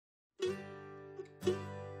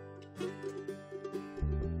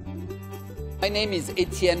My name is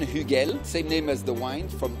Etienne Hugel, same name as the wine,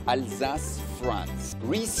 from Alsace, France.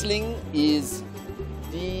 Riesling is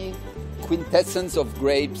the quintessence of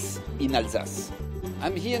grapes in Alsace.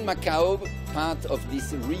 I'm here in Macau, part of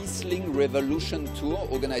this Riesling Revolution tour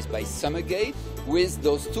organized by Summergate with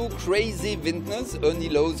those two crazy vintners,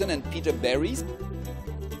 Ernst Loosen and Peter Barry.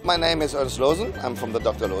 My name is Ernst Loosen. I'm from the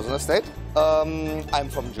Dr. Loosen estate. I'm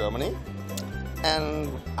from Germany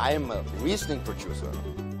and I'm a Riesling producer.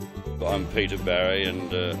 I'm Peter Barry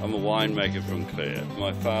and I'm a winemaker from Clare.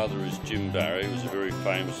 My father is Jim Barry, who was a very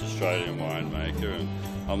famous Australian winemaker, and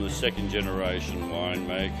I'm the second generation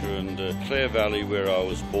winemaker. And Clare Valley, where I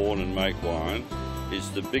was born and make wine, is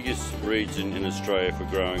the biggest region in Australia for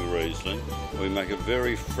growing Riesling. We make a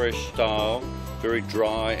very fresh style, very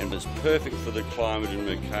dry, and it's perfect for the climate in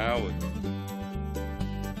Macau.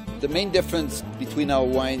 The main difference between our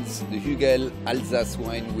wines, the Hugel Alsace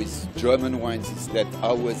wine with German wines, is that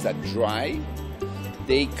ours are dry.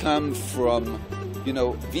 They come from,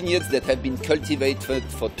 vineyards that have been cultivated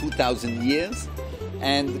for 2,000 years.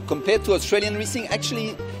 And compared to Australian Riesling,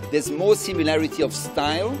 actually, there's more similarity of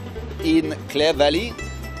style in Clare Valley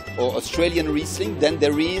or Australian Riesling than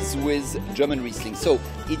there is with German Riesling. So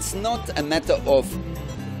it's not a matter of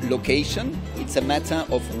location, it's a matter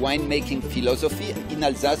of winemaking philosophy. In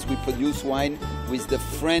Alsace, we produce wine with the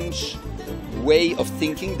French way of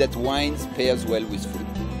thinking that wines pairs well with food.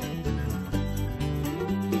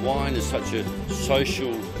 Wine is such a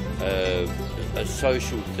social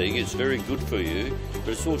thing. It's very good for you,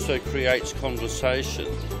 but it also creates conversation.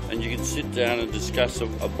 And you can sit down and discuss a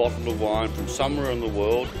bottle of wine from somewhere in the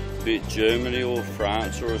world, be it Germany or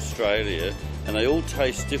France or Australia, and they all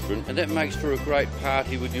taste different, and that makes for a great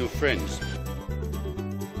party with your friends.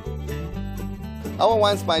 Our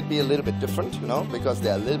wines might be a little bit different, because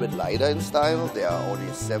they're a little bit lighter in style. They are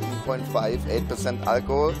only 7.58%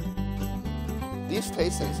 alcohol. These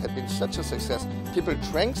tastings have been such a success. People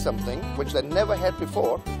drank something which they never had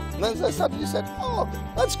before, and then they suddenly said, "Oh,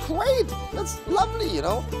 that's great, that's lovely,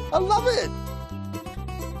 I love it."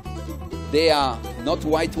 They are not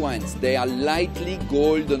white wines, they are lightly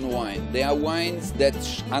golden wine. They are wines that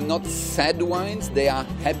are not sad wines, they are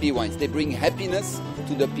happy wines. They bring happiness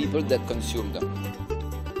to the people that consume them.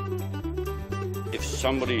 If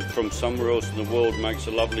somebody from somewhere else in the world makes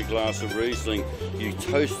a lovely glass of Riesling, you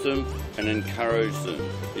toast them and encourage them.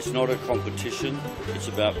 It's not a competition, it's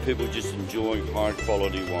about people just enjoying high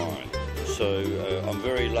quality wine. So I'm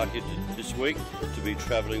very lucky this week to be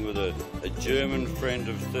travelling with a German friend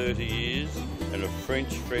of 30 years and a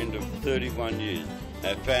French friend of 31 years.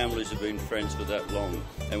 Our families have been friends for that long,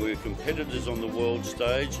 and we're competitors on the world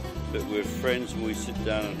stage, but we're friends when we sit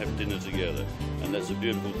down and have dinner together, and that's a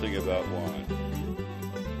beautiful thing about wine.